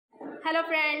Hello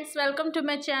friends, welcome to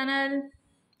my channel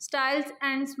Styles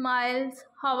and Smiles.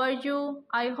 How are you?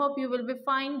 I hope you will be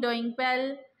fine, doing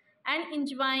well and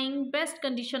enjoying best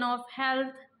condition of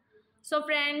health. So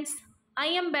friends, I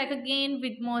am back again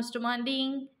with most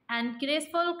demanding and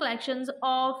graceful collections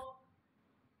of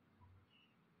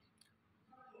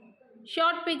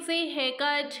short pixie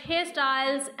haircut,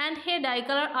 hairstyles and hair dye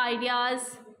color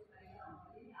ideas,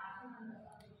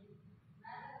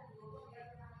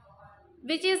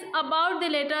 which is about the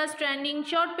latest trending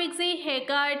short pixie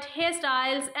haircut,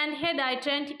 hairstyles and hair dye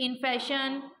trend in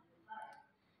fashion.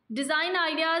 Design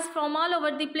ideas from all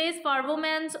over the place for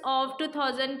women of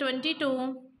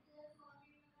 2022.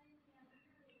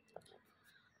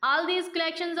 All these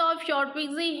collections of short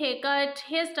pixie haircut,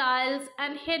 hairstyles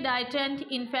and hair dye trend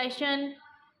in fashion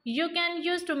you can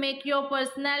use to make your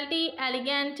personality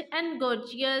elegant and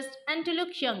gorgeous and to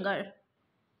look younger.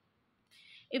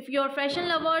 If you're fashion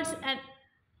lovers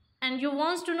and you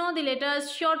want to know the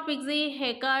latest short pixie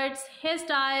haircuts,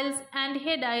 hairstyles and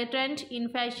hair dye trend in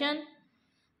fashion,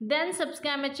 then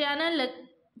subscribe my channel like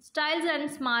Styles and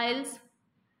Smiles.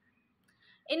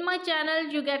 In my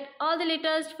channel you get all the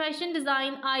latest fashion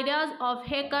design ideas of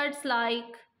haircuts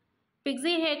like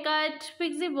pixie haircut,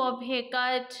 pixie bob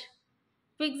haircut,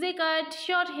 pixie cut,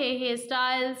 short hair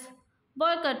hairstyles,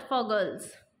 boy cut for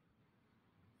girls,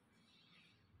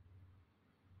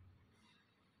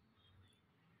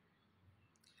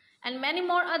 and many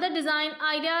more other design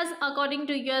ideas according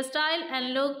to your style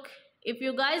and look. If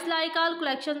you guys like all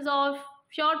collections of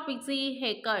short pixie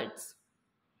haircuts,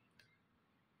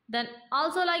 then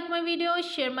also like my videos,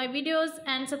 share my videos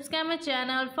and subscribe my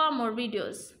channel for more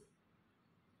videos.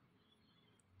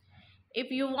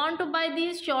 If you want to buy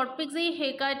these short pixie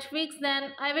haircut wigs,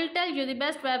 then I will tell you the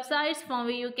best websites from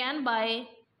where you can buy.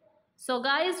 So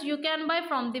guys, you can buy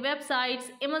from the websites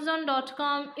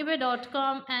amazon.com,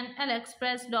 ebay.com and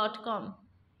aliexpress.com.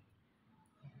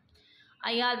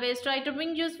 I always try to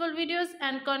bring useful videos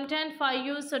and content for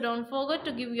you, so don't forget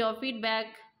to give your feedback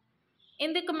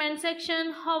in the comment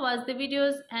section. How was the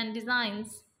videos and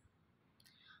designs?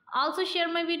 Also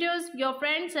share my videos with your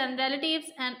friends and relatives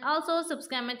and also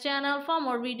subscribe my channel for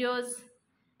more videos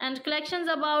and collections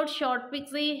about short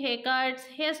pixie haircuts,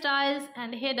 hairstyles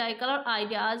and hair dye color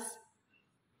ideas.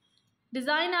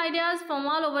 Design ideas from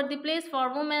all over the place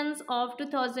for women of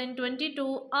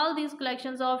 2022. All these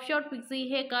collections of short pixie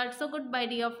haircuts. So goodbye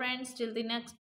dear friends, till the next